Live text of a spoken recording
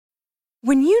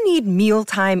When you need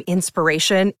mealtime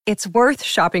inspiration, it's worth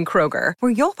shopping Kroger,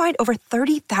 where you'll find over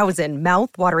 30,000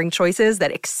 mouth-watering choices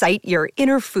that excite your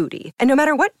inner foodie. And no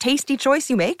matter what tasty choice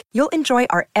you make, you'll enjoy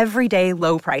our everyday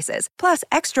low prices, plus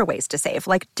extra ways to save,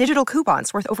 like digital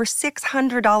coupons worth over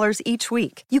 $600 each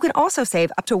week. You can also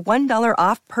save up to $1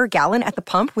 off per gallon at the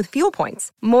pump with fuel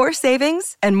points. More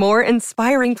savings and more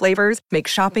inspiring flavors make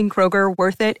shopping Kroger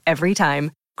worth it every time.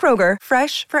 Kroger,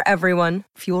 fresh for everyone.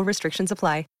 Fuel restrictions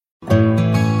apply.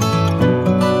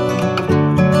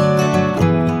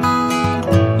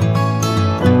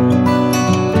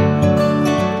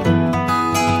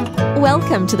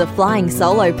 Welcome to the Flying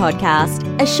Solo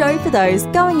podcast, a show for those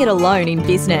going it alone in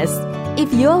business.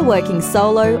 If you're working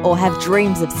solo or have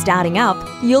dreams of starting up,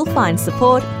 you'll find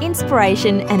support,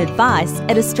 inspiration and advice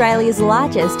at Australia's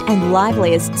largest and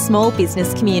liveliest small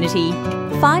business community.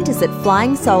 Find us at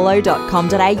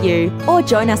flyingsolo.com.au or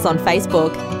join us on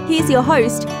Facebook. Here's your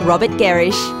host, Robert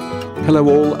Gerrish. Hello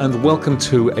all and welcome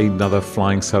to another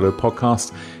Flying Solo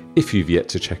podcast. If you've yet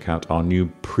to check out our new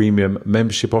premium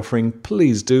membership offering,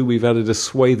 please do. We've added a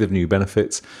swathe of new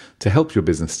benefits to help your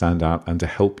business stand out and to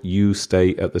help you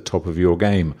stay at the top of your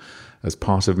game. As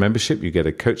part of membership, you get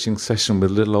a coaching session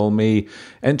with little old me,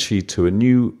 entry to a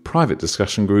new private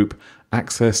discussion group,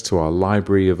 access to our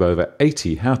library of over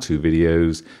 80 how-to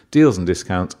videos, deals and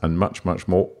discounts, and much, much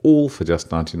more, all for just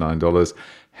 $99.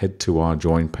 Head to our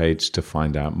join page to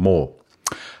find out more.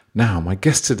 Now, my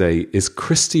guest today is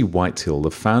Christy Whitehill, the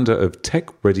founder of Tech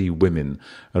Ready Women,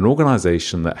 an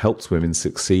organisation that helps women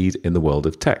succeed in the world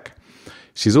of tech.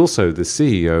 She's also the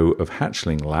CEO of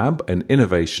Hatchling Lab, an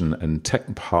innovation and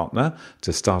tech partner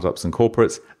to startups and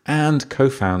corporates, and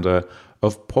co-founder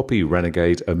of Poppy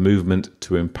Renegade, a movement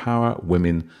to empower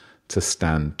women to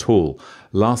stand tall.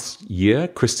 Last year,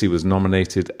 Christy was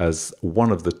nominated as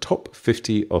one of the top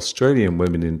 50 Australian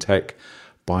women in tech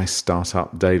by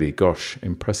Startup Daily. Gosh,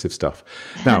 impressive stuff.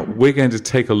 Now, we're going to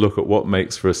take a look at what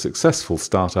makes for a successful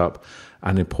startup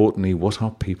and, importantly, what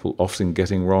are people often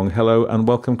getting wrong. Hello and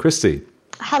welcome, Christy.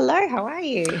 Hello, how are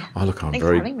you? Oh, look, Thanks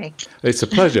for having me. It's a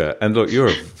pleasure. And look, you're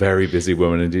a very busy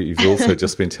woman, and you've also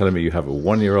just been telling me you have a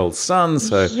 1-year-old son.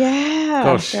 So, yeah,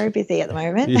 gosh, very busy at the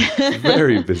moment. Yeah,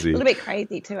 very busy. A little bit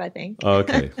crazy too, I think.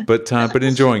 Okay, but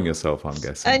enjoying yourself, I'm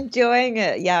guessing. Enjoying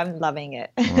it, yeah, I'm loving it.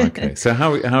 Okay, so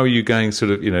how are you going? Sort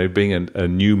of, being a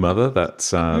new mother.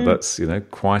 That's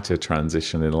quite a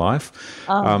transition in life.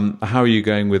 How are you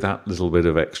going with that little bit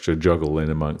of extra juggle in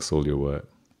amongst all your work?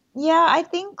 Yeah, I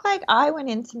think I went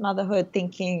into motherhood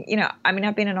thinking,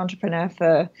 I've been an entrepreneur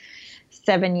for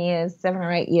 7 or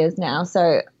 8 years now.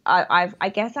 So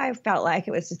I guess I felt like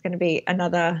it was just going to be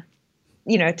another,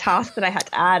 task that I had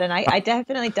to add. And I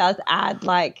definitely does add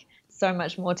so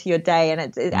much more to your day, and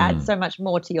it adds so much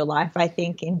more to your life, I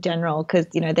think, in general, because,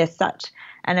 there's such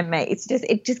an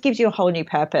it just gives you a whole new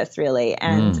purpose, really.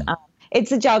 And, it's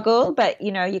a juggle, but,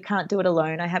 you can't do it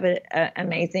alone. I have an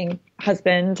amazing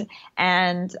husband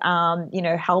and,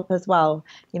 help as well,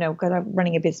 because I'm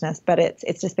running a business, but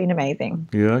it's just been amazing.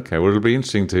 Yeah, okay. Well, it'll be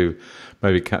interesting to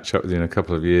maybe catch up with you in a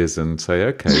couple of years and say,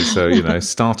 okay, so,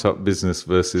 startup business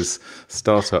versus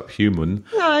startup human.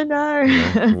 I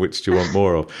know. Which do you want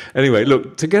more of? Anyway,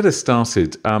 look, to get us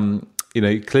started,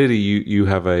 clearly you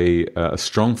have a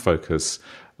strong focus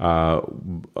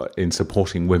in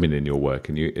supporting women in your work,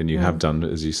 and you have done,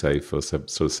 as you say, for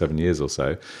sort of 7 years or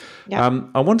so. Yeah.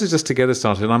 I wanted just to get us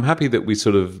started, and I'm happy that we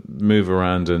sort of move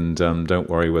around and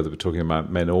don't worry whether we're talking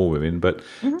about men or women, but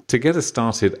to get us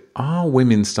started, are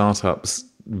women startups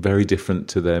very different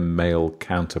to their male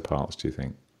counterparts, do you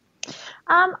think?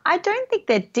 I don't think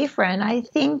they're different. I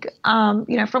think,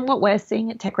 from what we're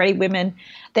seeing at Tech Ready Women,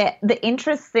 that the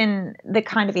interests in the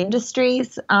kind of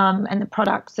industries and the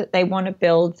products that they want to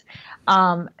build,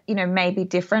 may be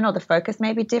different, or the focus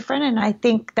may be different. And I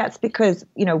think that's because,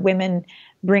 women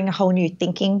bring a whole new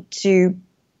thinking to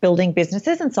building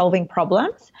businesses and solving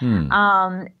problems.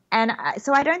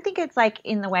 So I don't think it's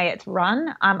in the way it's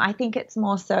run. I think it's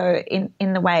more so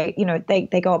in the way,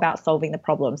 they go about solving the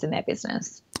problems in their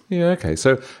business. Yeah, okay.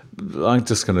 So I'm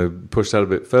just going to push that a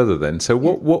bit further then. So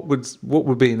what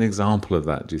would be an example of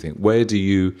that, do you think? Where do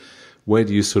you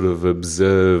sort of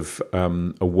observe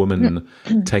a woman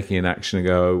taking an action and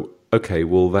go, okay,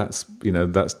 well that's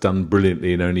done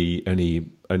brilliantly, and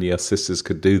only us sisters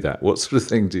could do that? What sort of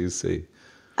thing do you see?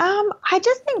 I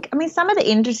just think, some of the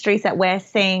industries that we're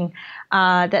seeing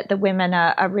that the women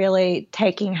are really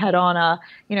taking head on are,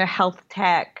 health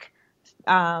tech,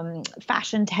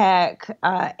 fashion tech,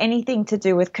 anything to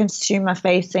do with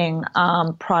consumer-facing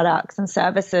products and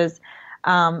services.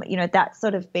 That's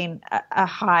sort of been a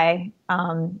high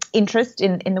interest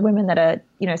in the women that are,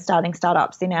 starting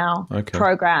startups in our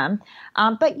program.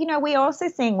 But, we're also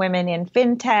seeing women in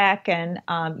fintech and,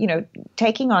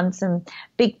 taking on some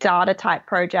big data type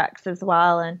projects as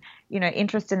well, and,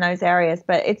 interest in those areas.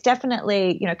 But it's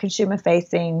definitely, consumer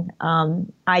facing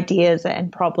ideas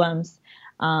and problems.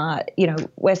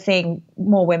 We're seeing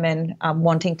more women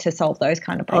wanting to solve those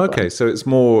kind of problems. Okay, so it's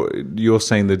more, you're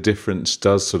saying the difference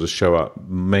does sort of show up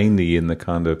mainly in the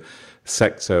kind of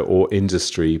sector or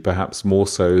industry, perhaps more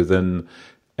so than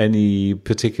any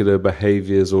particular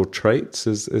behaviors or traits.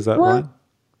 Is that right?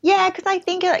 Yeah, because I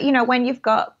think, when you've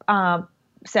got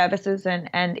services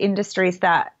and industries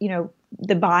that,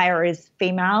 the buyer is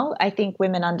female, I think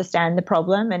women understand the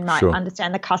problem and might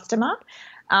understand the customer.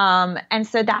 And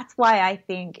so that's why I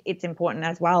think it's important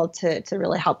as well to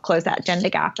really help close that gender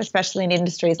gap, especially in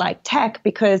industries like tech,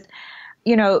 because,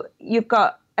 you've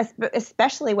got,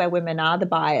 especially where women are the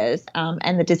buyers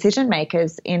and the decision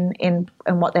makers in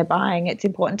what they're buying, it's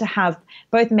important to have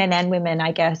both men and women,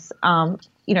 I guess,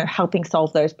 helping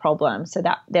solve those problems so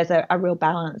that there's a real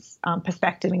balance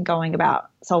perspective in going about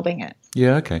solving it.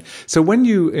 Yeah, okay. So when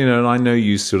and I know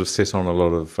you sort of sit on a lot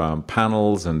of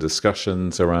panels and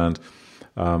discussions around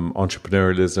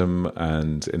entrepreneurialism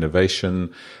and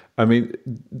innovation. I mean,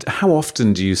 how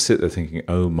often do you sit there thinking,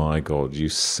 "Oh my God, you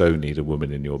so need a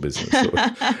woman in your business"?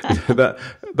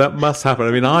 That must happen.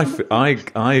 I mean,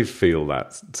 I feel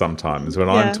that sometimes when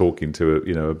I'm talking to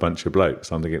a bunch of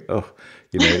blokes. I'm thinking, "Oh,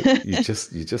 you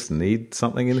just need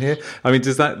something in here." I mean,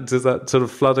 does that sort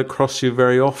of flood across you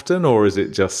very often, or is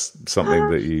it just something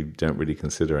that you don't really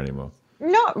consider anymore?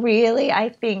 Not really. I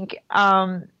think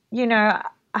I've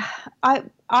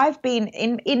been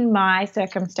in my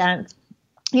circumstance,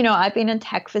 I've been in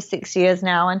tech for 6 years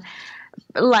now, and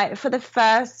like for the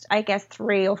first, I guess,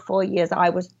 3 or 4 years, I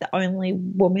was the only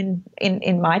woman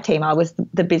in my team. I was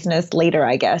the business leader,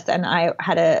 I guess, and I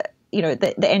had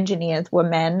the engineers were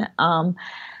men.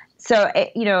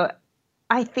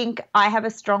 I think I have a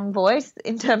strong voice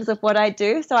in terms of what I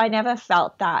do. So I never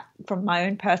felt that from my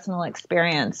own personal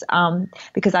experience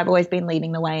because I've always been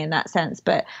leading the way in that sense.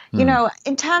 But,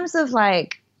 in terms of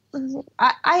like,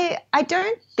 I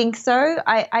don't think so.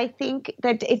 I think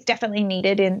that it's definitely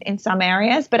needed in some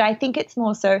areas, but I think it's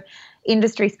more so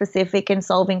industry specific in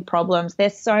solving problems.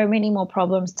 There's so many more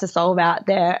problems to solve out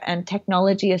there, and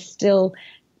technology is still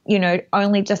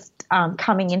only just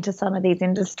coming into some of these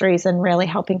industries and really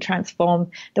helping transform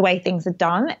the way things are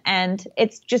done. And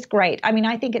it's just great. I mean,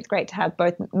 I think it's great to have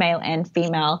both male and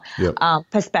female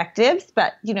perspectives,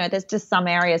 but, there's just some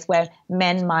areas where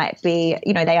men might be,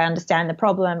 they understand the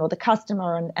problem or the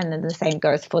customer, and then the same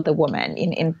goes for the woman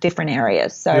in different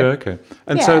areas. So, okay.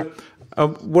 And so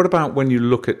what about when you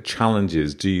look at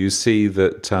challenges? Do you see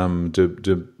that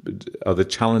are the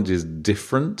challenges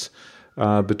different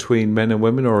between men and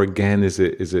women, or again, is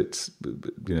that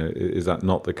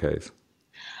not the case?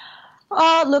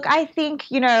 Oh, look, I think,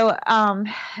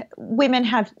 women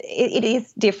have, it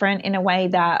is different in a way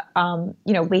that,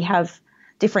 we have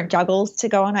different juggles to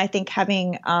go on. I think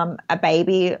having a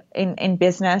baby in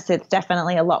business, it's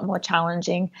definitely a lot more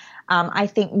challenging. I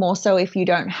think more so if you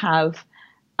don't have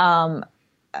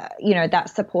that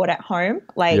support at home.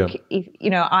 If,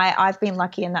 I've been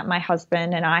lucky in that my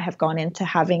husband and I have gone into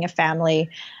having a family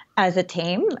as a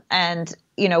team, and,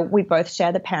 we both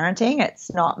share the parenting.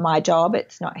 It's not my job.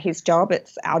 It's not his job.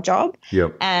 It's our job.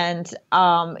 Yep. And,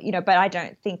 but I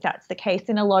don't think that's the case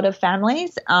in a lot of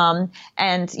families. And,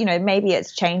 maybe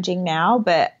it's changing now,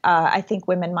 but I think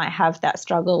women might have that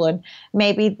struggle, and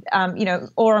maybe,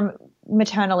 or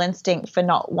maternal instinct for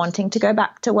not wanting to go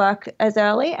back to work as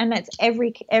early. And it's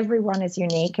everyone is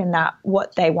unique in that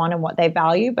what they want and what they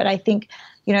value. But I think,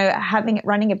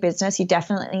 running a business, you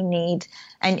definitely need,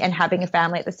 and having a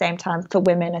family at the same time, for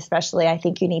women especially, I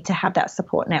think you need to have that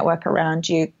support network around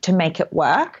you to make it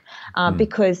work,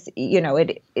 because,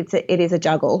 it is a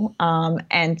juggle.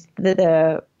 And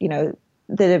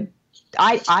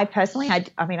I personally, I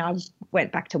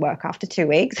went back to work after 2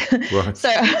 weeks, right. So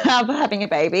having a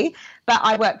baby, but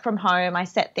I work from home. I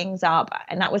set things up,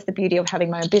 and that was the beauty of having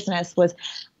my own business. Was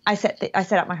I set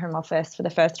up my home office for the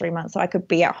first 3 months, so I could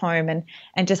be at home and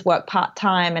just work part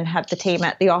time and have the team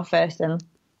at the office and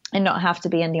not have to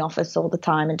be in the office all the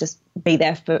time and just be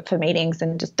there for meetings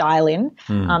and just dial in.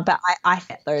 But I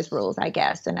set those rules, I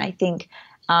guess, and I think.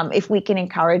 If we can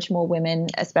encourage more women,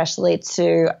 especially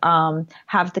to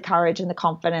have the courage and the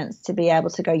confidence to be able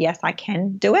to go, yes, I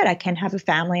can do it. I can have a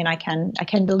family, and I can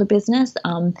build a business.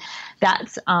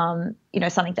 That's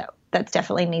something that's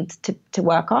definitely needs to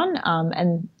work on.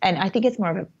 And I think it's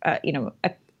more of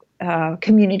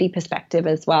community perspective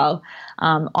as well,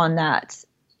 on that.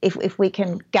 If we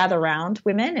can gather around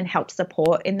women and help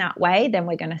support in that way, then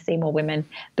we're going to see more women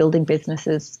building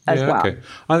businesses as well. Okay.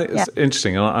 I think it's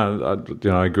interesting, and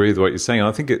I agree with what you're saying.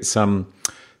 I think it's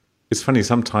funny.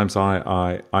 Sometimes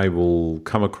I will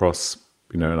come across,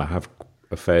 and I have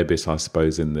a fair bit, I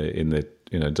suppose, in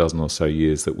the dozen or so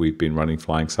years that we've been running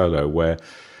Flying Solo, where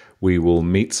we will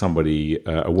meet somebody,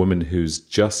 a woman who's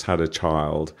just had a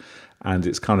child, and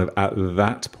it's kind of at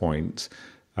that point.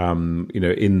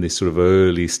 In this sort of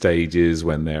early stages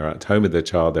when they're at home with their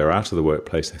child, they're out of the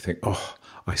workplace, they think, oh,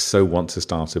 I so want to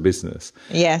start a business.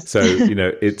 Yes. So,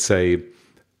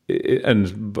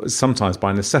 and sometimes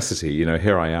by necessity,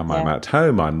 here I am, I'm at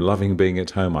home, I'm loving being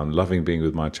at home, I'm loving being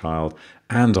with my child,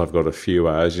 and I've got a few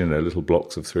hours, little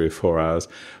blocks of 3 or 4 hours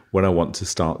when I want to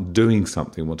start doing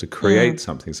something, want to create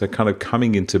something. So kind of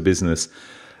coming into business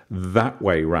that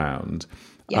way round.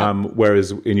 Yeah.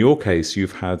 Whereas in your case,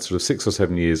 you've had sort of 6 or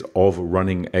 7 years of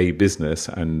running a business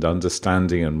and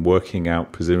understanding and working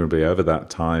out, presumably over that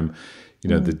time,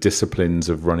 the disciplines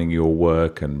of running your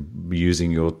work and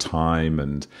using your time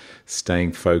and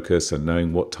staying focused and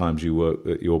knowing what times you work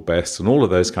at your best and all of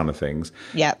those kind of things.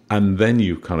 Yeah. And then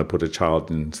you kind of put a child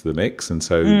into the mix. And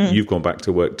so you've gone back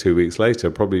to work 2 weeks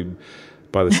later, probably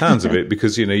by the sounds of it,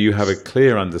 because, you have a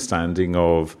clear understanding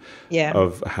of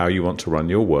how you want to run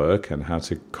your work and how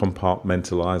to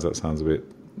compartmentalize. That sounds a bit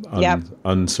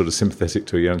unsort of sympathetic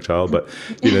to a young child, but,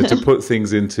 to put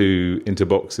things into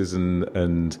boxes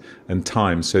and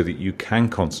time so that you can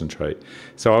concentrate.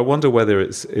 So I wonder whether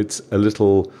it's a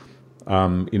little,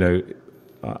 I'm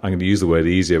going to use the word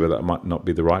easier, but that might not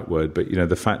be the right word. But,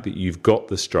 the fact that you've got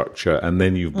the structure and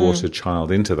then you've brought a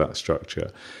child into that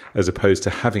structure, as opposed to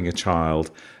having a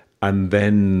child and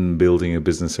then building a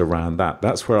business around that.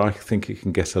 That's where I think it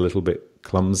can get a little bit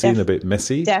clumsy and a bit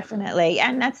messy. Definitely.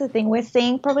 And that's the thing. We're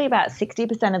seeing probably about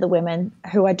 60% of the women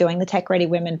who are doing the Tech Ready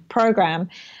Women program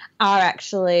are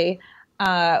actually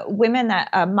women that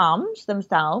are mums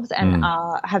themselves and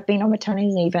have been on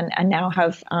maternity leave and now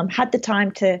have had the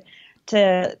time to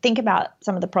think about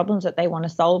some of the problems that they want to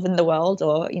solve in the world,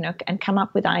 or and come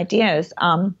up with ideas.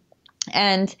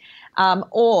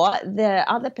 Or the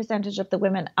other percentage of the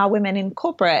women are women in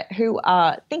corporate who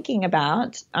are thinking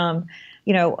about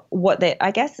what they,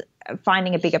 I guess,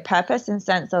 finding a bigger purpose in the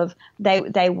sense of they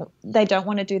don't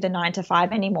want to do the 9 to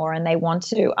 5 anymore, and they want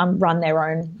to run their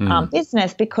own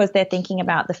business because they're thinking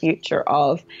about the future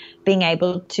of being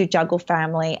able to juggle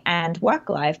family and work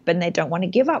life, but they don't want to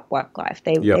give up work life.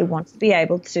 They want to be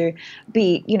able to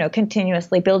be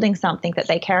continuously building something that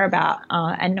they care about,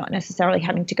 and not necessarily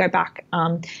having to go back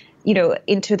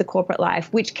into the corporate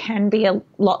life, which can be a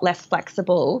lot less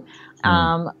flexible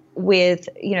with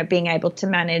being able to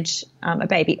manage a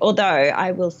baby. Although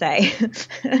I will say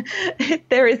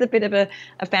there is a bit of a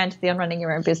fantasy on running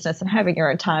your own business and having your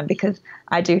own time, because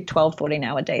I do 12,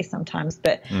 14-hour days sometimes,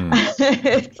 but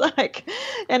it's like,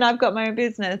 and I've got my own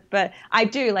business, but I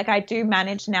do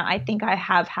manage now. I think I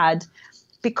have had,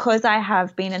 because I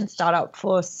have been in startup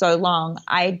for so long,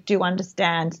 I do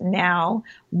understand now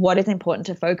what is important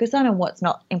to focus on and what's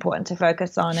not important to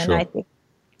focus on. Sure. And I think,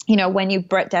 when you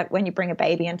bring a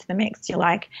baby into the mix, you're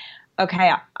like,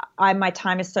 okay, my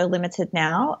time is so limited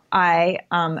now. I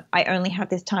only have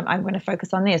this time. I'm going to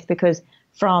focus on this, because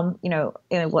from,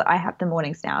 I have the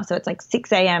mornings now. So it's like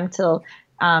 6 a.m. till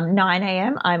 9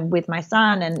 a.m. I'm with my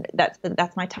son, and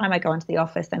that's my time. I go into the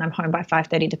office, and I'm home by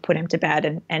 5:30 to put him to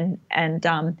bed,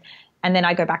 and then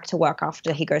I go back to work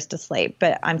after he goes to sleep.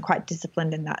 But I'm quite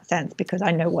disciplined in that sense, because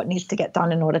I know what needs to get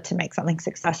done in order to make something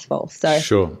successful. So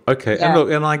sure, okay, and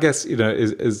look, and I guess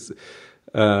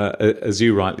as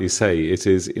you rightly say, it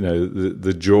is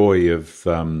the joy of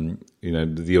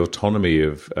the autonomy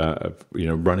of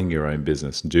running your own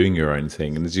business and doing your own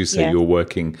thing. And as you say, you're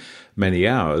working many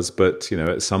hours, but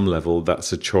at some level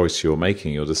that's a choice you're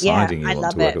making. You're deciding you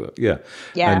want to work at that.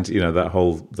 And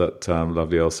that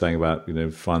lovely old saying about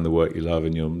find the work you love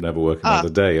and you'll never work another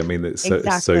day. I mean, it's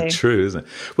so true, isn't it?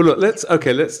 Well, look,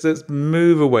 let's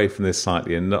move away from this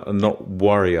slightly and not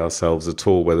worry ourselves at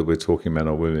all whether we're talking men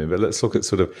or women, but let's look at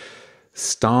sort of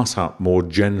startup more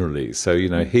generally. So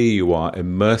here you are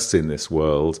immersed in this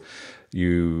world.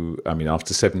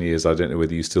 After 7 years, I don't know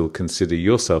whether you still consider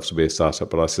yourself to be a startup,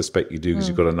 but I suspect you do, because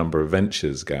you've got a number of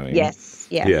ventures going. Yes.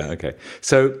 Yeah. Okay.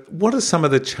 So what are some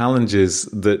of the challenges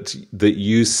that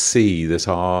you see that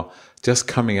are just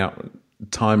coming up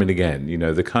time and again?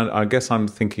 I guess I'm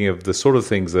thinking of the sort of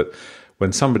things that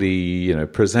when somebody,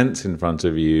 presents in front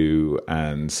of you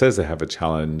and says they have a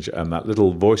challenge, and that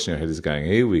little voice in your head is going,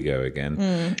 here we go again.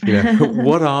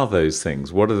 What are those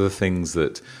things? What are the things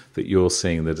that you're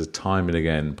seeing that are time and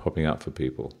again popping up for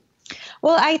people?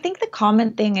 Well, I think the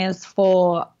common thing is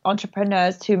for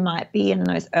entrepreneurs who might be in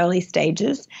those early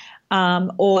stages,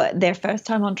 or they're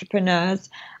first-time entrepreneurs,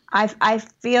 I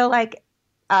feel like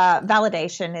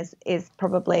validation is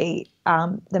probably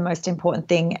the most important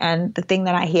thing, and the thing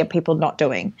that I hear people not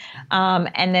doing,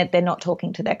 and that they're not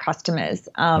talking to their customers.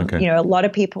 Okay. A lot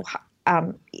of people,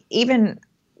 even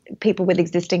people with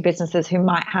existing businesses who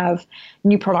might have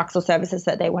new products or services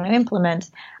that they want to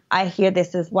implement, I hear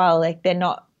this as well. Like they're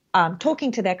not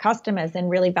talking to their customers and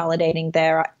really validating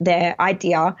their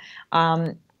idea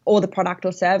or the product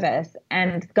or service,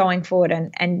 and going forward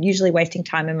and usually wasting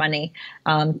time and money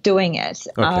doing it.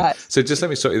 Okay. So just let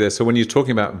me stop you there. So when you're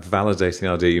talking about validating the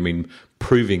idea, you mean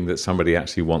proving that somebody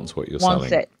actually wants what you're selling?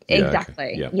 Wants it.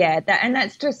 Exactly. Yeah. Okay. And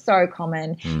that's just so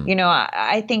common.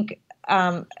 I think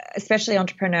especially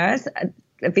entrepreneurs,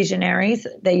 visionaries,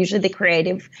 they're usually the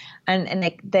creative,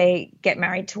 and they get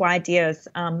married to ideas.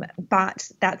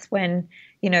 But that's when,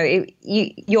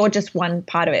 you're just one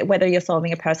part of it, whether you're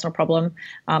solving a personal problem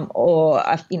or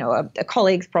a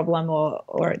colleague's problem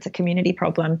or it's a community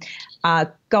problem.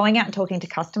 Going out and talking to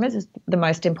customers is the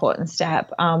most important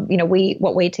step.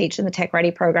 What we teach in the Tech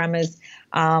Ready program is,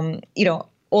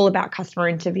 all about customer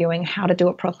interviewing, how to do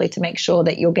it properly to make sure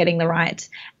that you're getting the right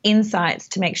insights,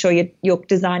 to make sure you're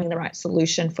designing the right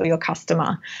solution for your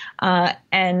customer.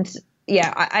 It's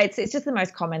just the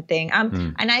most common thing.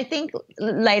 And I think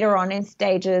later on in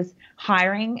stages,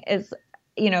 hiring is,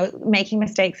 making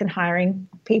mistakes in hiring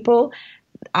people.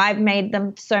 I've made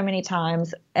them so many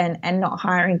times, and not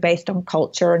hiring based on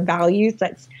culture and values.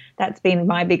 That's been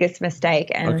my biggest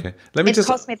mistake, and it's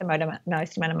cost me the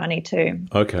most amount of money too.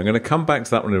 Okay, I'm going to come back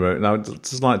to that one in a moment. Now, I'd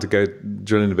just like to go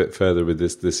drill in a bit further with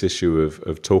this issue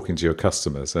of talking to your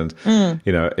customers, and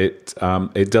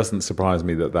it doesn't surprise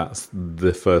me that that's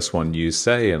the first one you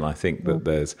say, and I think that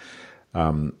there's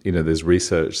there's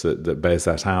research that bears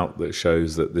that out, that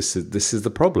shows that this is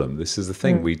the problem. This is the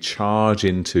thing. We charge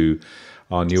into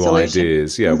our new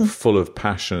ideas, full of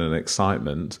passion and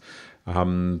excitement,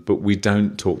 but we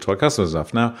don't talk to our customers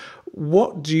enough. Now,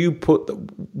 what do you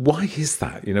why is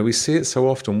that? We see it so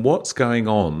often. What's going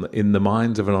on in the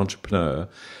mind of an entrepreneur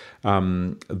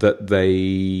that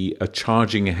they are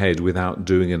charging ahead without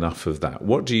doing enough of that?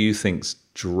 What do you think's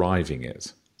driving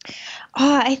it?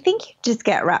 I think you just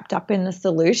get wrapped up in the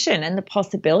solution and the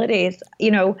possibilities.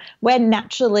 We're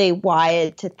naturally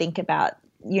wired to think about,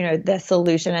 the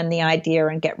solution and the idea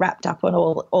and get wrapped up on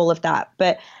all of that.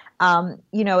 But,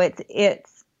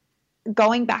 it's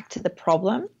going back to the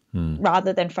problem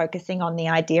rather than focusing on the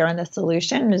idea and the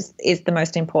solution is the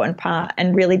most important part,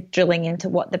 and really drilling into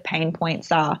what the pain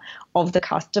points are of the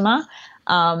customer,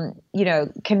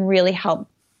 can really help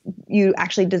you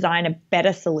actually design a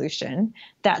better solution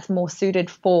that's more suited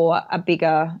for a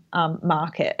bigger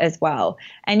market as well.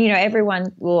 And,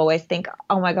 everyone will always think,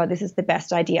 oh my God, this is the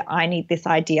best idea. I need this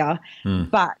idea.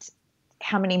 But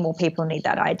how many more people need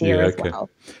that idea as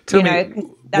well? Tell me,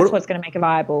 that's what's going to make a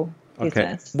viable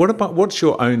business. What's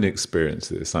your own experience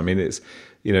of this? I mean, it's,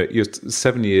 you're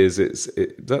 7 years,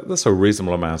 that's a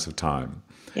reasonable amount of time.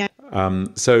 Yeah.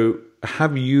 So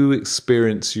have you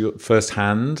experienced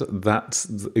firsthand that's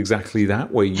exactly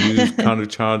that, where you've kind of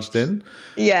charged in?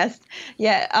 Yes.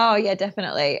 Yeah. Oh, yeah,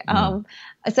 definitely.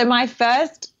 So my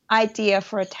first idea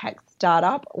for a tech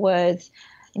startup was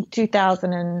in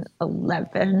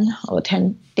 2011 or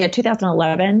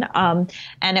 2011.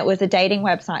 And it was a dating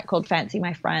website called Fancy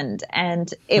My Friend.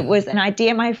 And it was an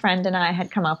idea my friend and I had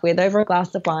come up with over a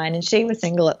glass of wine, and she was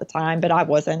single at the time, but I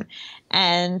wasn't.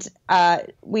 And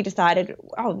we decided,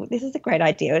 this is a great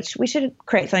idea. We should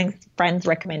create something friends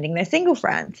recommending their single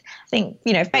friends. I think,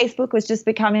 Facebook was just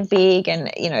becoming big,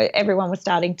 and, everyone was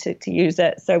starting to use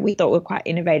it. So we thought we were quite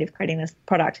innovative creating this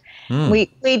product. We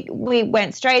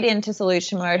went straight into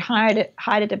solution mode, hired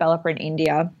a developer in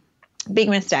India. Big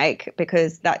mistake,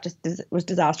 because that just was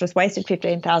disastrous. Wasted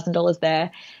 $15,000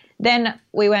 there. Then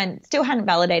we still hadn't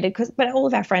validated, but all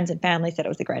of our friends and family said it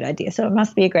was a great idea, so it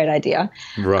must be a great idea.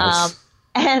 Right.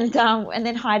 And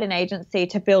then hired an agency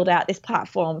to build out this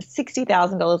platform.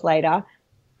 $60,000 later,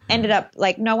 ended up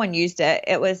no one used it.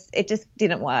 It just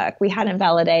didn't work. We hadn't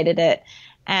validated it.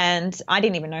 And I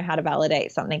didn't even know how to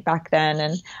validate something back then.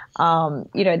 And,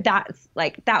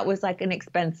 that was an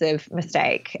expensive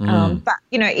mistake. But,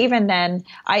 even then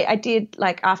I did,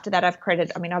 after that I've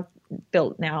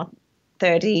built now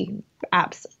 30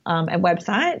 apps and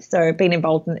websites. So being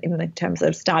involved in the terms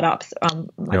of startups,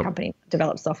 my company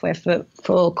develops software for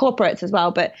corporates as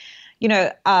well. But,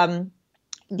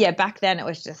 back then it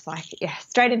was just like,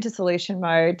 straight into solution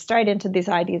mode, straight into this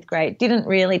idea is great. Didn't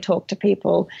really talk to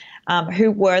people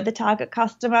who were the target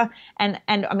customer. And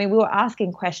I mean, we were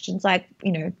asking questions like,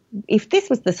 if this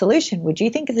was the solution, would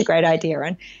you think it's a great idea?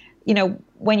 And,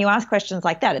 when you ask questions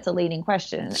like that, it's a leading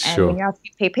question. Sure. And when you ask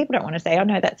people don't want to say, oh,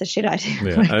 no, that's a shit idea.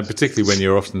 Yeah, and particularly when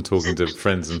you're often talking to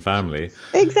friends and family.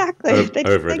 Exactly.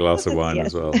 Over a glass of wine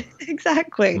as well.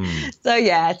 Exactly. So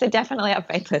definitely I've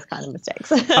made those kind of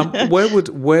mistakes.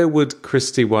 Where would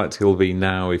Christy Whitehill be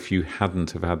now if you hadn't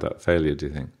have had that failure, do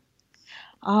you think?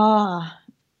 I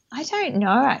don't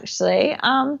know, actually.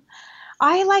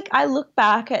 I look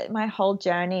back at my whole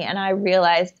journey and I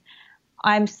realized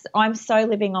I'm so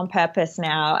living on purpose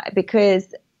now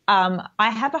because I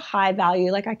have a high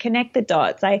value. Like I connect the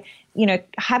dots. I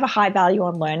have a high value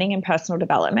on learning and personal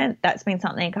development. That's been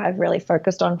something I've really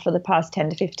focused on for the past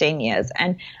 10 to 15 years.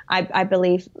 And I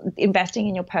believe investing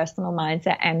in your personal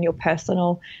mindset and your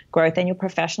personal growth and your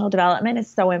professional development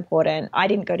is so important. I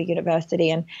didn't go to university.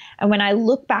 And when I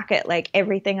look back at like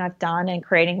everything I've done and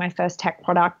creating my first tech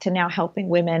product to now helping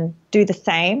women do the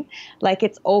same, like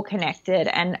it's all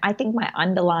connected. And I think my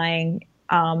underlying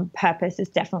purpose is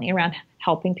definitely around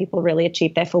helping people really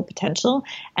achieve their full potential.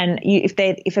 And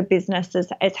if a business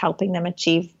is helping them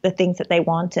achieve the things that they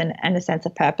want and a sense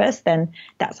of purpose, then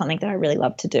that's something that I really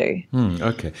love to do.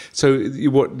 Okay. So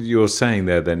what you're saying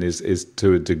there then is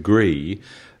to a degree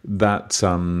that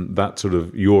that sort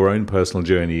of your own personal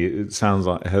journey, it sounds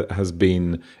like has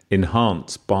been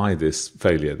enhanced by this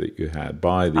failure that you had,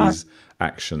 by these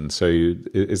actions. So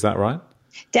is that right?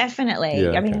 Definitely.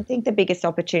 Yeah, I mean, I think the biggest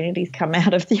opportunities come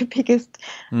out of your biggest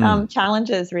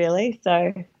challenges, really.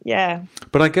 So, yeah.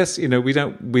 But I guess we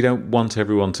don't want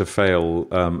everyone to fail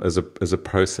as a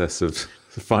process of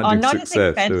finding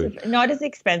success. Not as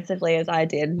expensively as I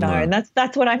did. No, and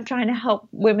that's what I'm trying to help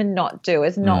women not do,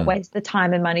 is not waste the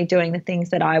time and money doing the things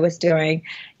that I was doing.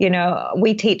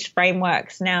 We teach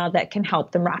frameworks now that can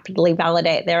help them rapidly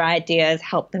validate their ideas,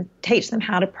 teach them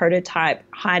how to prototype,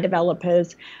 hire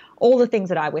developers. All the things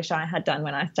that I wish I had done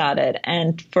when I started,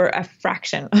 and for a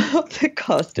fraction of the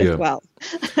cost as well.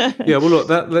 Yeah, well, look,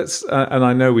 let's, and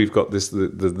I know we've got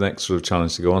the next sort of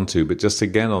challenge to go on to, but just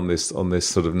again on this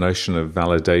sort of notion of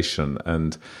validation,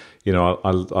 and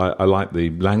I like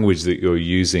the language that you're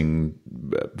using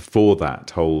for that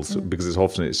whole, because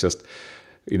it's just.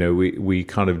 We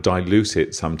kind of dilute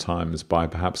it sometimes by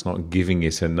perhaps not giving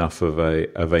it enough of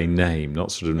a name,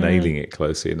 not sort of nailing it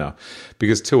closely enough.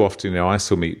 Because too often, I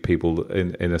still meet people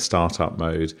in a startup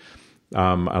mode,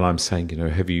 and I'm saying,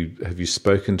 have you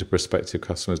spoken to prospective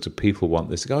customers? Do people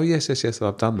want this? Oh, yes,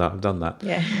 I've done that.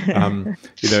 Yeah. And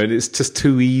it's just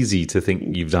too easy to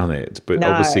think you've done it. But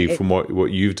obviously, from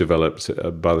what you've developed,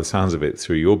 by the sounds of it,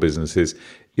 through your businesses,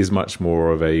 is much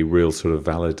more of a real sort of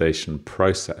validation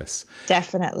process.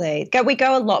 Definitely. We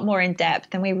go a lot more in depth,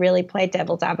 and we really play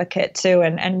devil's advocate too,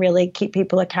 and really keep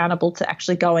people accountable to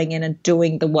actually going in and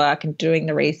doing the work and doing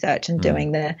the research and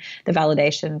doing the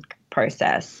validation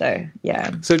process. So,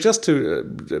 yeah. So just to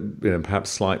perhaps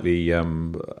slightly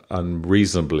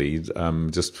unreasonably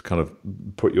just kind of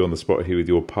put you on the spot here with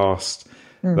your past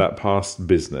that past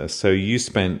business. So you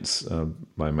spent,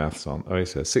 my maths on,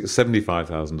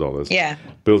 $75,000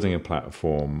 building a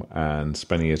platform and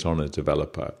spending it on a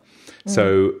developer.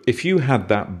 So if you had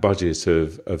that budget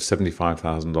of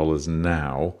 $75,000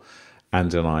 now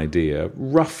and an idea,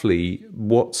 roughly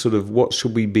what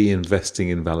should we be investing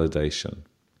in validation?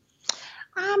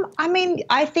 I mean,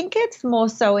 I think it's more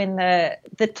so in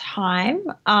the time,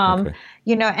 and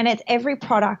it's every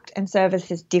product and service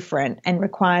is different and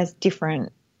requires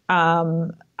different,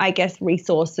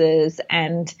 resources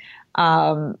and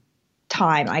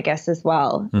time, I guess, as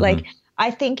well. Like,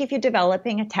 I think if you're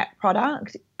developing a tech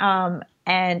product, and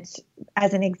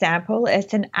as an example,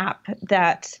 it's an app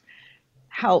that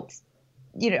helps,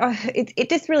 it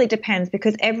just really depends,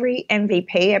 because every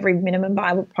MVP, every minimum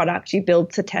viable product you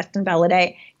build to test and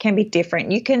validate can be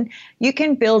different. You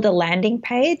can build a landing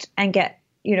page and get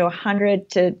 100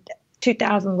 to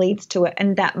 2,000 leads to it,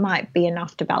 and that might be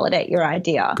enough to validate your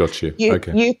idea. Got you.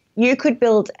 Okay. You could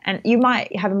build, and you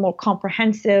might have a more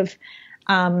comprehensive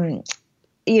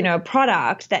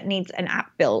product that needs an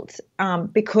app built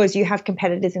because you have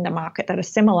competitors in the market that are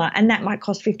similar, and that might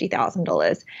cost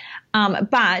 $50,000.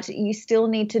 But you still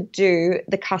need to do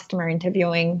the customer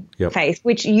interviewing phase,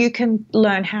 which you can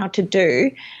learn how to do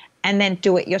and then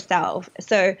do it yourself.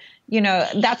 So,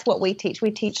 that's what we teach. We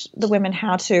teach the women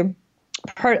how to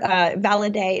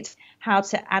validate, how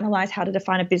to analyze, how to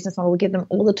define a business model. We give them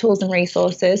all the tools and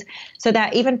resources so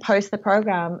that even post the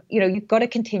program, you've got to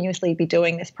continuously be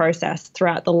doing this process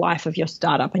throughout the life of your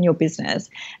startup and your business.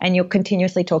 And you're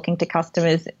continuously talking to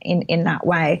customers in that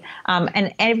way.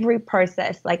 And every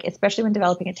process, like especially when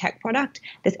developing a tech product,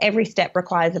 every step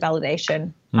requires a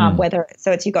validation.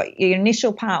 It's you've got your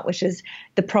initial part, which is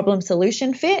the problem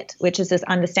solution fit, which is this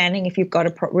understanding if you've got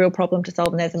a real problem to solve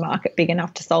and there's a market big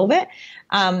enough to solve it,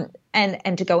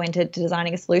 and to go into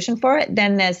designing a solution for it.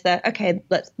 Then there's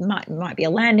might be a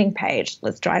landing page.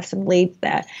 Let's drive some leads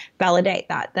there, validate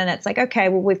that. Then it's like, okay,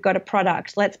 well, we've got a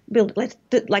product. Let's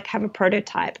have a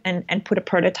prototype and put a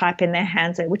prototype in their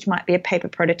hands, which might be a paper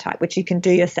prototype, which you can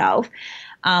do yourself.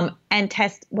 And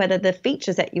test whether the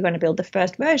features that you're going to build, the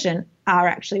first version, are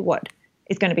actually what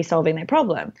is going to be solving their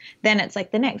problem. Then it's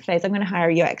like the next phase, I'm going to hire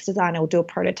a UX designer, we'll do a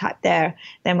prototype there.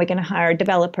 Then we're going to hire a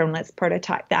developer and let's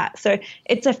prototype that. So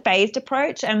it's a phased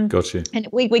approach. And, Gotcha. And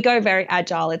we go very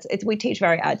agile. We teach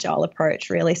very agile approach,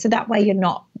 really. So that way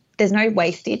there's no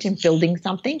wastage in building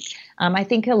something. I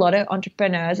think a lot of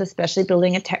entrepreneurs, especially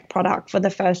building a tech product for the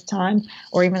first time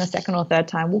or even the second or third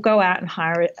time, will go out and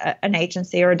hire an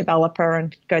agency or a developer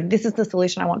and go, this is the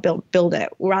solution I want, build it,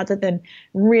 rather than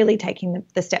really taking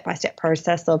the step-by-step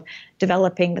process of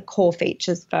developing the core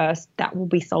features first that will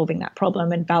be solving that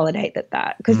problem and validate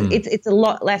that. Because it's a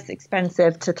lot less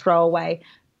expensive to throw away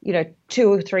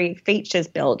 2 or 3 features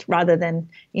built rather than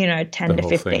 10 to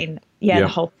 15 thing. The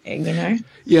whole thing.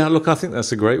 Yeah, look, I think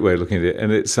that's a great way of looking at it.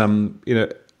 And it's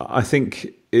I think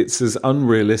it's as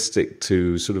unrealistic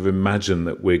to sort of imagine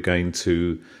that we're going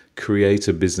to create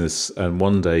a business and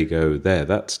one day go,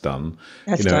 that's done.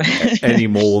 That's done. Any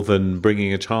more than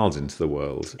bringing a child into the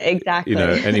world. Exactly.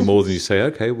 Any more than you say,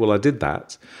 okay, well, I did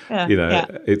that.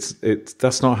 It's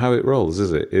that's not how it rolls,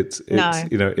 is it? It's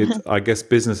I guess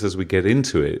business as we get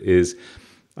into it is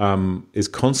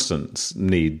constant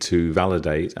need to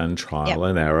validate and trial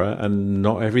and error, and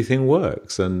not everything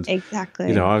works. And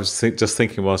exactly. I was just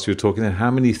thinking whilst you were talking there,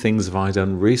 how many things have I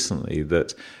done recently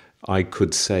that I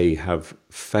could say have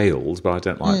failed, but I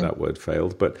don't like that word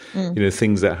failed, but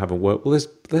things that haven't worked. Well,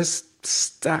 there's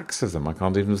stacks of them. I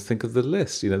can't even think of the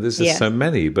list. There's just so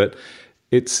many, but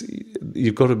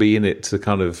you've got to be in it to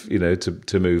kind of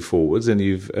to move forwards, and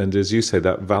as you say,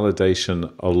 that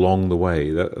validation along the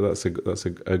way, that's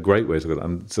a great way to go.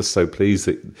 I'm just so pleased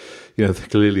that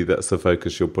clearly that's the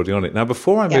focus you're putting on it. Now,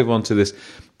 before I move on to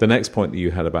the next point that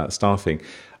you had about staffing,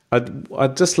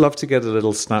 I'd just love to get a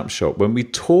little snapshot when you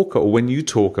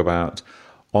talk about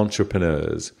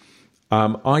entrepreneurs. Are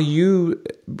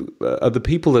the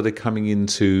people that are coming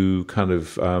into kind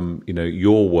of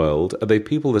your world, are they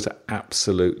people that are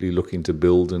absolutely looking to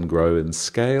build and grow and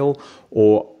scale,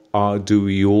 or do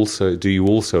you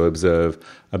also observe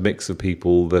a mix of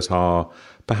people that are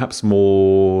perhaps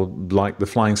more like the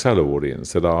Flying Solo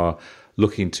audience, that are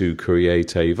looking to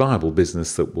create a viable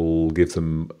business that will give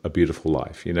them a beautiful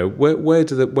life?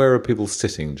 Where are people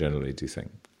sitting generally, do you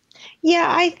think? Yeah,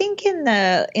 I think in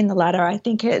the latter, I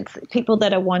think it's people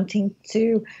that are wanting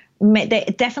to,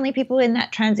 definitely people in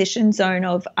that transition zone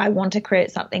of, I want to create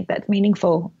something that's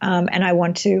meaningful, and I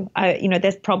want to,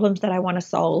 there's problems that I want to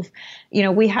solve.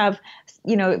 We have,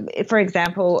 for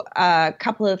example, a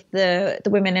couple of the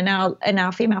women in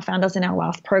our female founders in our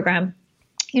last program,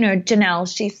 Janelle,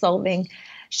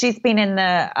 she's been in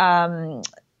the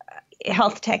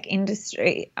health tech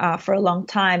industry for a long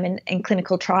time in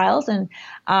clinical trials, and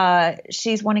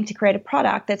she's wanting to create a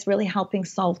product that's really helping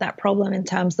solve that problem in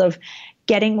terms of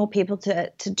getting more people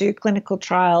to do clinical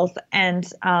trials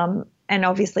and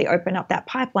obviously open up that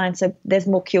pipeline so there's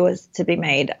more cures to be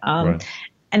made. Right.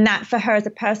 And that for her is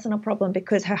a personal problem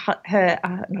because her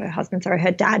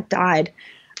dad died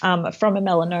from a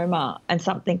melanoma, and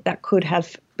something that could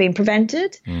have been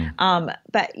prevented.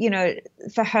 But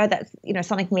for her, that's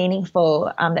something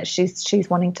meaningful that she's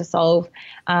wanting to solve.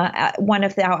 One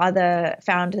of our other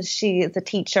founders, she is a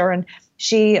teacher and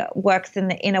she works in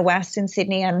the inner west in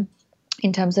Sydney, and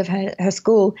in terms of her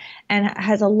school, and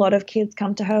has a lot of kids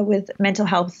come to her with mental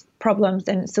health problems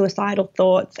and suicidal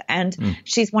thoughts, and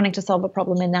she's wanting to solve a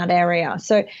problem in that area.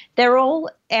 So they're all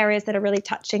areas that are really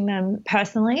touching them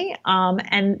personally,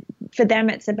 and for them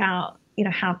it's about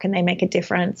how can they make a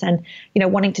difference, and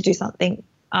wanting to do something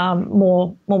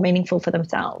more meaningful for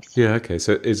themselves. Yeah, okay.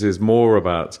 So it is more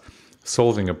about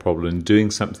solving a problem, doing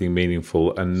something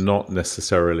meaningful, and not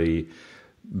necessarily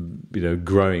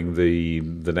growing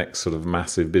the next sort of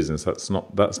massive business. That's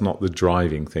not the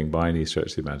driving thing by any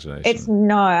stretch of the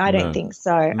imagination. I don't think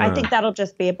so. No. I think that'll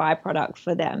just be a byproduct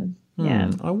for them.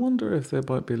 Yeah. I wonder if there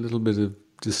might be a little bit of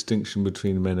distinction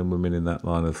between men and women in that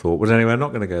line of thought. But anyway, I'm not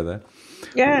going to go there.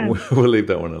 Yeah. We'll leave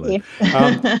that one alone.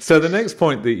 Yeah. So the next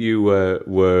point that you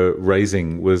were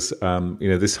raising was,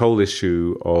 this whole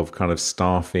issue of kind of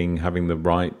staffing, having the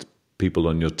right people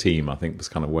on your team, I think was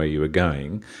kind of where you were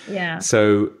going. Yeah.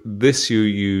 So this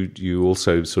you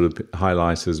also sort of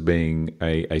highlight as being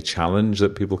a challenge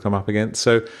that people come up against.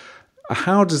 So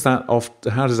how does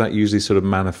that usually sort of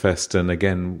manifest? And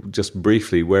again, just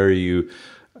briefly, where are you?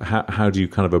 How do you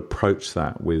kind of approach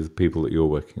that with people that you're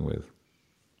working with?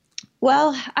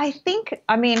 Well, I think,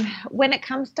 when it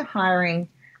comes to hiring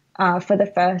for the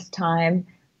first time,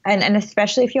 and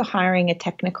especially if you're hiring a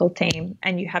technical team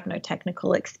and you have no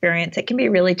technical experience, it can be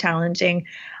really challenging.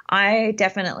 I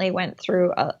definitely went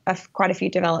through quite a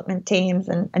few development teams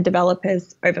and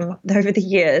developers over the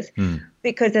years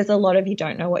because there's a lot of you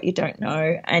don't know what you don't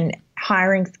know, and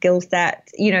hiring skill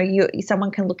sets. Someone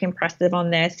can look impressive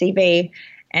on their CV,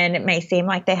 and it may seem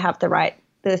like they have the right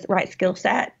skill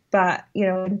set, but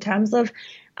in terms of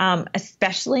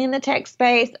especially in the tech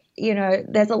space,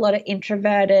 there's a lot of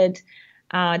introverted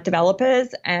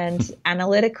developers and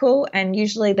analytical, and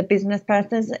usually the business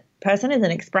person is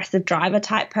an expressive driver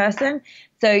type person.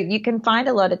 So you can find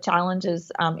a lot of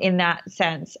challenges in that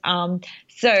sense.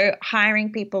 So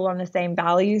hiring people on the same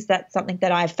values, that's something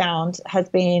that I've found has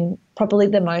been probably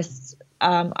the most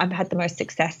I've had the most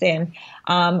success in,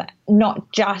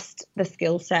 not just the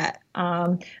skill set.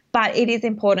 But it is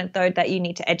important, though, that you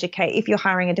need to educate. If you're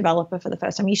hiring a developer for the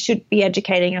first time, you should be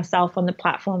educating yourself on the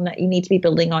platform that you need to be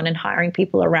building on and hiring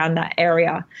people around that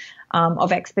area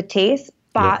of expertise.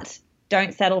 But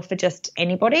don't settle for just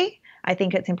anybody. I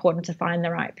think it's important to find the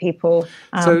right people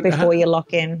before you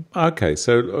lock in. Okay.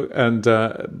 So, and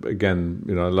again,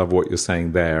 I love what you're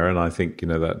saying there. And I think,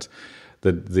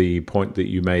 that the point that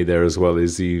you made there as well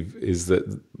is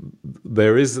that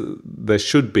there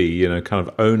should be kind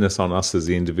of onus on us as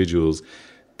the individuals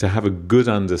to have a good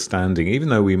understanding, even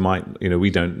though we might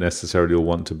we don't necessarily all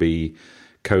want to be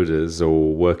coders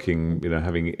or working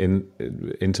having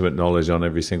intimate knowledge on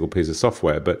every single piece of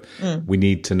software, but we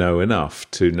need to know enough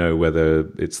to know whether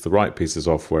it's the right piece of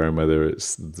software and whether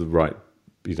it's the right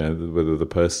whether the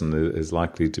person is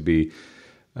likely to be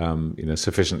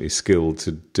sufficiently skilled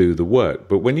to do the work.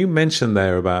 But when you mentioned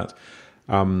there about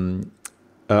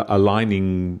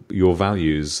aligning your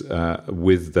values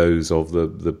with those of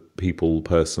the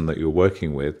person that you're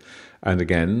working with, and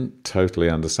again, totally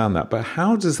understand that. But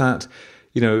how does that?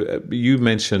 You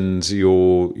mentioned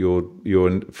your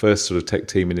first sort of tech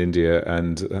team in India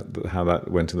and how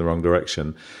that went in the wrong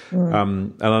direction.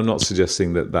 And I'm not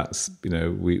suggesting that that's,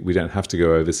 we don't have to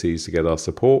go overseas to get our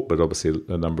support, but obviously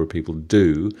a number of people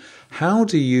do. How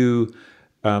do you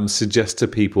suggest to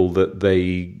people that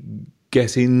they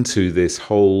get into this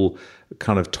whole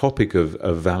kind of topic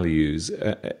of values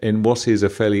in what is a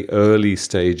fairly early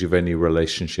stage of any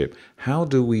relationship? How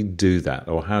do we do that,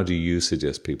 or how do you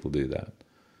suggest people do that?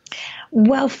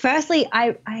 Well, firstly,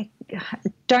 I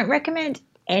don't recommend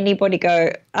anybody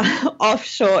go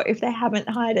offshore if they haven't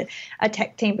hired a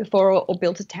tech team before or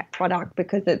built a tech product,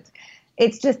 because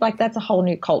it's just like that's a whole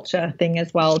new culture thing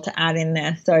as well to add in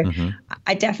there. So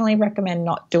I definitely recommend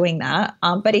not doing that.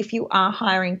 But if you are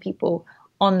hiring people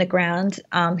on the ground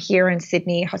here in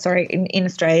Sydney, in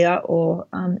Australia, or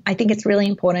I think it's really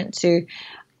important to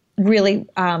really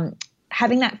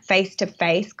having that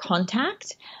face-to-face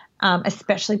contact,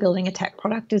 especially building a tech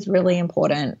product, is really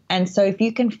important. And so if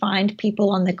you can find people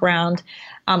on the ground,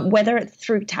 whether it's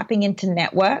through tapping into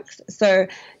networks, so,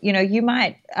 you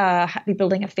might be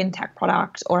building a fintech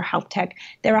product or health tech.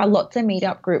 There are lots of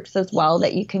meetup groups as well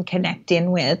that you can connect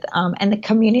in with. And the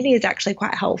community is actually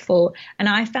quite helpful. And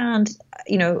I found,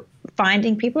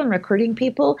 finding people and recruiting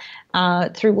people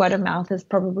through word of mouth is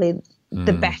probably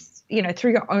the best.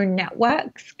 Through your own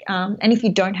networks. And if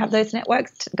you don't have those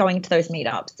networks, going to those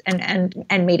meetups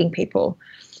and meeting people.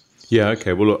 Yeah,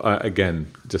 okay. Well,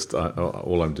 again, just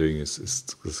all I'm doing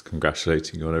is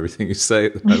congratulating you on everything you say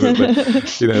at the moment.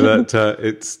 But, that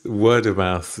it's word of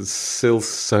mouth is still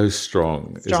so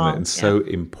strong, isn't it? And so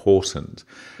important.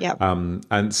 Yeah.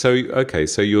 And so, okay,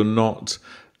 so you're not...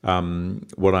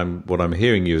 what I'm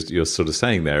hearing you're sort of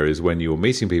saying there is when you're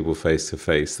meeting people face to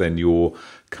face, then you're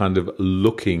kind of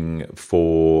looking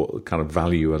for kind of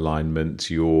value alignment.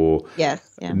 You're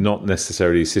not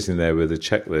necessarily sitting there with a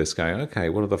checklist going, okay,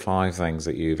 what are the 5 things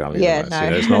that you value?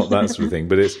 It's not that sort of thing.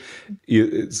 But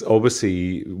it's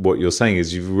obviously what you're saying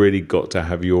is you've really got to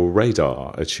have your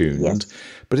radar attuned. Yes.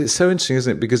 But it's so interesting,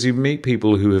 isn't it? Because you meet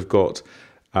people who have got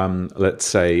let's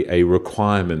say a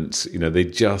requirement, they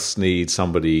just need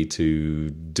somebody to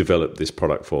develop this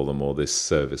product for them or this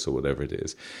service or whatever it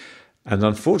is. And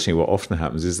unfortunately, what often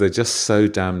happens is they're just so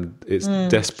it's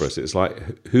desperate. It's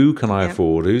like, who can I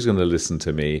afford? Who's going to listen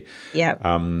to me? Yeah.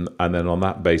 And then on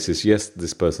that basis, yes,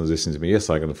 this person's listening to me. Yes,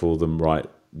 I can afford them. Right,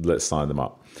 let's sign them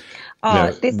up.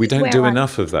 We don't do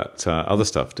enough of that other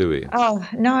stuff, do we? Oh,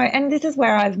 no. And this is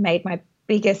where I've made my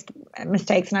biggest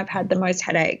mistakes and I've had the most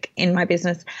headache in my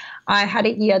business. I had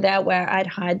a year there where I'd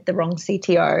hired the wrong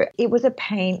CTO. It was a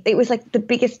pain. It was like the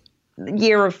biggest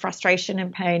year of frustration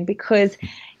and pain, because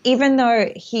even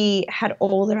though he had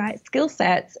all the right skill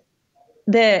sets,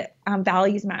 the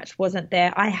values match wasn't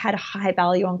there. I had a high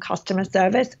value on customer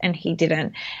service and he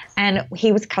didn't. And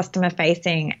he was customer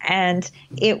facing, and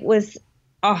it was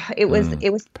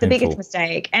the biggest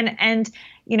mistake. And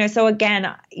so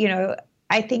again,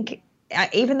 I think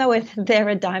even though they're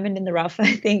a diamond in the rough,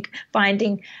 I think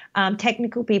finding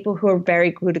technical people who are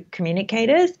very good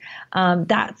communicators,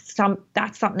 that's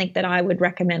something that I would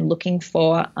recommend looking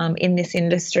for in this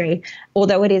industry.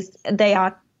 Although they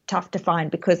are tough to find,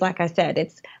 because like I said,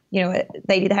 it's,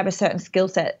 they have a certain skill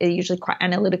set. They're usually quite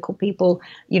analytical people.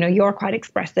 You're quite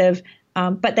expressive,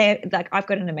 but they're like, I've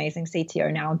got an amazing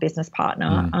CTO now and business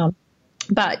partner.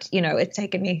 But, it's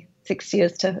taken me 6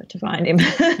 years to find him.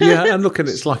 Yeah, and look,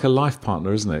 it's like a life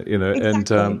partner, isn't it?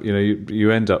 Exactly. And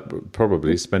you end up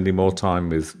probably spending more time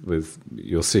with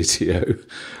your CTO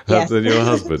than your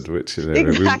husband, which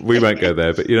Exactly. we won't go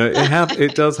there, but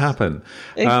it does happen.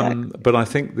 Exactly. But I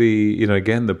think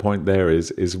again, the point there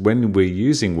is when we're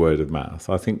using word of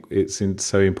mouth, I think it's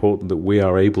so important that we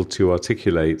are able to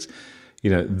articulate,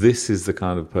 this is the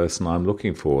kind of person I'm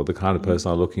looking for. The kind of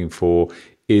person I'm looking for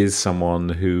is someone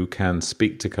who can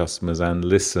speak to customers and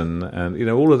listen and,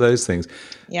 all of those things.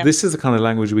 Yep. This is the kind of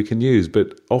language we can use.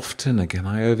 But often, again,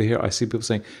 I see people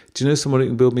saying, do you know someone who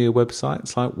can build me a website?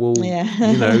 It's like, well,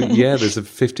 there's a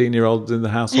 15-year-old in the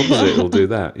house opposite who'll do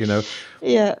that,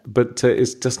 Yeah. But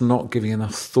it's just not giving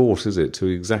enough thought, is it, to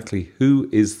exactly who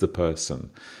is the person?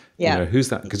 Yeah. Who's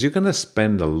that? Because you're going to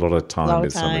spend a lot of time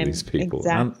with some of these people.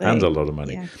 Exactly. and a lot of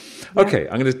money. Yeah. Okay,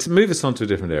 I'm going to move us on to a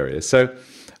different area. So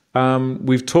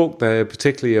we've talked there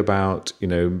particularly about,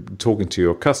 talking to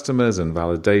your customers and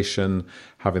validation,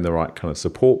 having the right kind of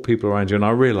support people around you. And I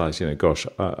realize,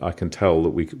 I can tell that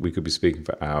we could be speaking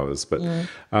for hours. But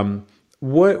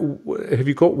what have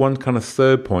you got one kind of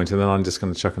third point? And then I'm just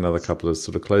going to chuck another couple of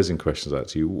sort of closing questions out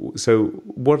to you. So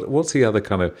what's the other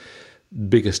kind of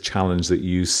biggest challenge that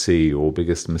you see, or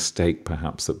biggest mistake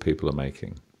perhaps that people are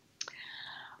making?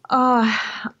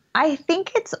 I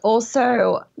think it's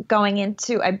also going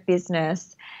into a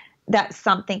business that's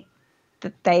something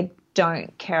that they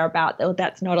don't care about, or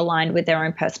that's not aligned with their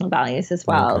own personal values as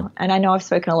well. Okay. And I know I've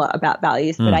spoken a lot about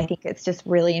values, but I think it's just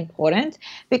really important,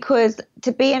 because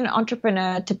to be an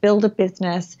entrepreneur, to build a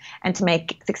business and to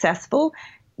make it successful,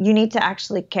 you need to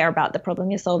actually care about the problem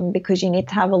you're solving, because you need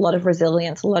to have a lot of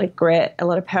resilience, a lot of grit, a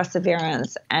lot of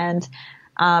perseverance, and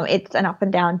it's an up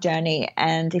and down journey.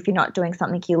 And if you're not doing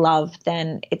something you love,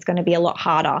 then it's going to be a lot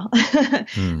harder.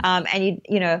 And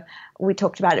we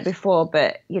talked about it before,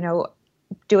 but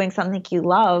doing something you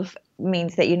love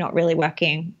means that you're not really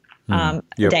working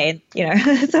day.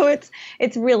 So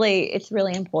it's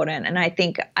really important. And I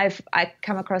think I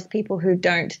come across people who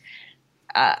don't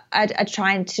are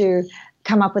trying to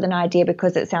come up with an idea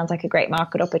because it sounds like a great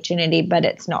market opportunity, but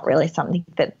it's not really something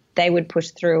that they would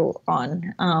push through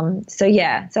on. So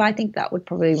I think that would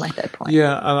probably be my third point.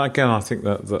 Yeah, and again, I think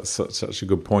that's such a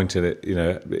good point in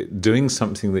it. Doing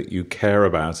something that you care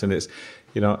about, and it's,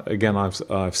 again,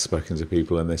 I've spoken to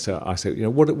people and I say,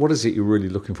 what is it you're really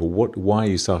looking for? Why are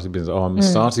you starting a business? Oh, I'm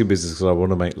starting a business because I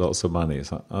want to make lots of money.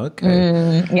 It's like,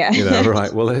 okay,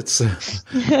 right. Well, that's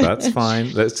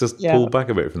fine. Let's just pull back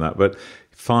a bit from that. But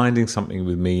finding something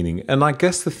with meaning, and I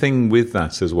guess the thing with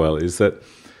that as well is that,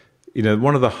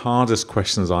 one of the hardest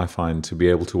questions I find to be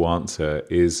able to answer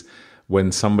is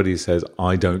when somebody says,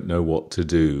 I don't know what to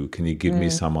do. Can you give me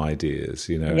some ideas?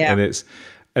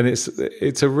 And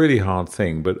it's a really hard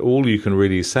thing, but all you can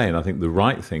really say, and I think the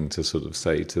right thing to sort of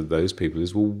say to those people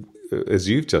is, well, as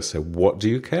you've just said, what do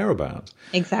you care about?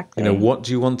 Exactly. What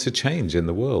do you want to change in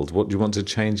the world? What do you want to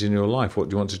change in your life? What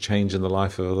do you want to change in the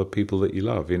life of other people that you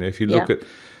love? If you look at,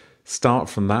 start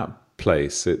from that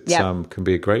place, it can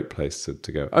be a great place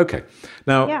to go. Okay.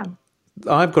 Now,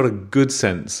 I've got a good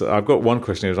sense. I've got one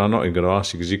question which I'm not even going to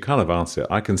ask you because you kind of answered it.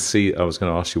 I can see, I was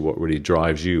going to ask you what really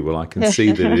drives you. Well, I can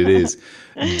see that it is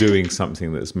doing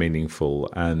something that's meaningful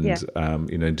and,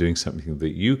 doing something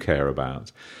that you care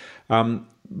about.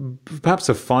 Perhaps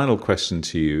a final question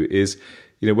to you is,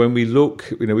 when we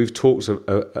look, we've talked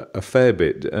a fair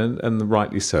bit, and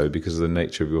rightly so, because of the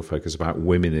nature of your focus about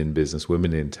women in business,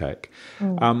 women in tech.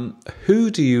 Who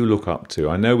do you look up to?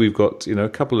 I know we've got, a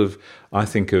couple of, I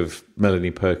think of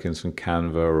Melanie Perkins from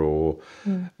Canva, or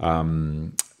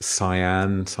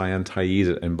Cyan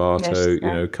Taid at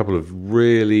Embarto, a couple of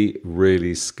really,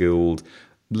 really skilled,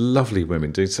 lovely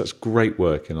women doing such great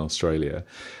work in Australia.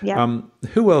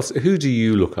 Who else? Who do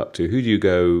you look up to? Who do you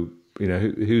go?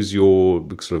 Who's your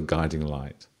sort of guiding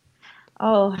light?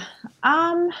 I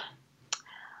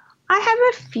have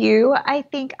a few. I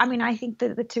think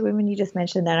that the two women you just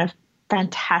mentioned that are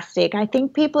fantastic. I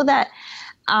think people that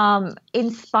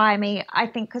inspire me, I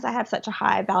think because I have such a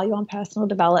high value on personal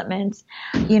development,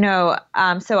 so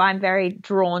I'm very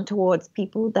drawn towards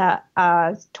people that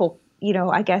talk,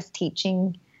 I guess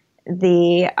teaching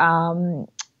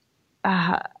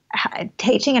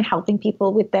teaching and helping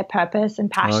people with their purpose and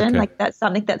passion. Okay. Like that's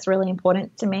something that's really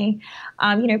important to me.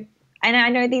 And I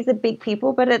know these are big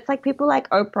people, but it's like people like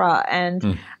Oprah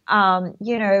and,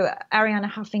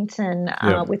 Arianna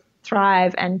Huffington with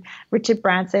Thrive, and Richard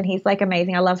Branson. He's like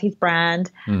amazing. I love his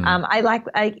brand.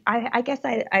 I guess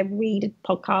I read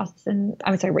podcasts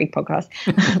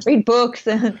read books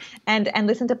and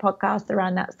listen to podcasts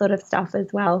around that sort of stuff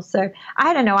as well. So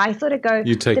I don't know. I sort of go.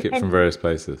 You take it from various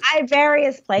places.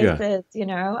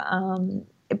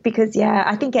 Because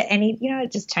I think it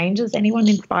just changes. Anyone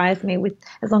inspires me with,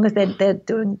 as long as they're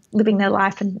living their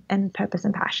life and purpose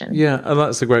and passion. Yeah, and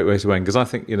that's a great way to end, because I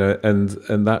think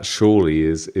and that surely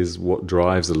is what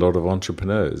drives a lot of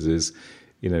entrepreneurs is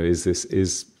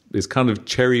kind of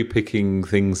cherry picking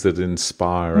things that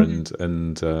inspire and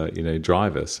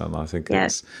drive us, and I think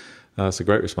that's a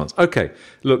great response. Okay,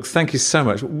 look, thank you so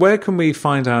much. Where can we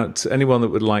find out anyone that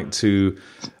would like to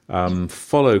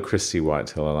follow Christy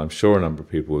Whitehill? And I'm sure a number of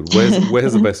people would.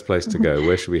 Where's the best place to go?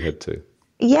 Where should we head to?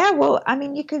 Yeah, well,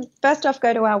 you could first off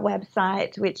go to our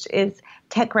website, which is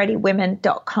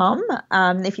techreadywomen.com,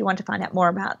 if you want to find out more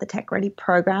about the Tech Ready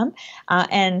program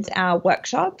and our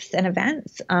workshops and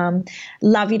events.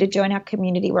 Love you to join our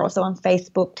community. We're also on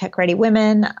Facebook, Tech Ready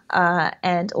Women,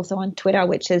 and also on Twitter,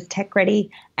 which is Tech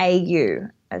Ready AU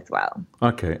as well.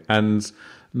 Okay, and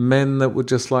men that would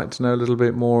just like to know a little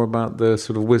bit more about the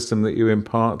sort of wisdom that you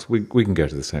impart, we can go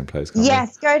to the same place, can't we?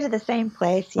 Yes, go to the same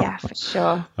place. Yeah, for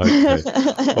sure. Okay.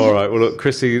 All right. Well, look,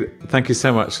 Christy, thank you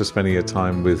so much for spending your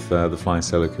time with the Flying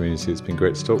Solo community. It's been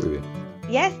great to talk with you.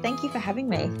 Yes, thank you for having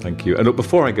me. Thank you. And look,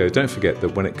 before I go, don't forget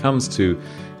that when it comes to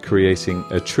creating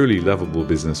a truly lovable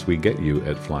business, we get you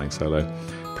at Flying Solo.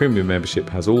 Premium membership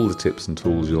has all the tips and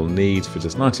tools you'll need for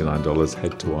just $99.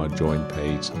 Head to our join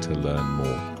page to learn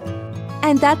more.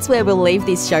 And that's where we'll leave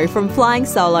this show from Flying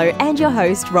Solo and your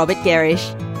host, Robert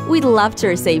Gerrish. We'd love to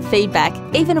receive feedback,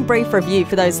 even a brief review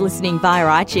for those listening via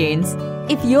iTunes.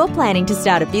 If you're planning to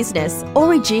start a business or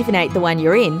rejuvenate the one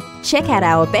you're in, check out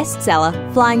our bestseller,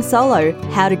 Flying Solo,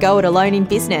 How to Go It Alone in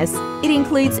Business. It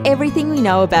includes everything we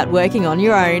know about working on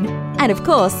your own. And of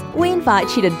course, we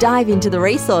invite you to dive into the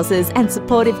resources and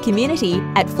supportive community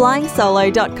at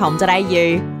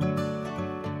flyingsolo.com.au.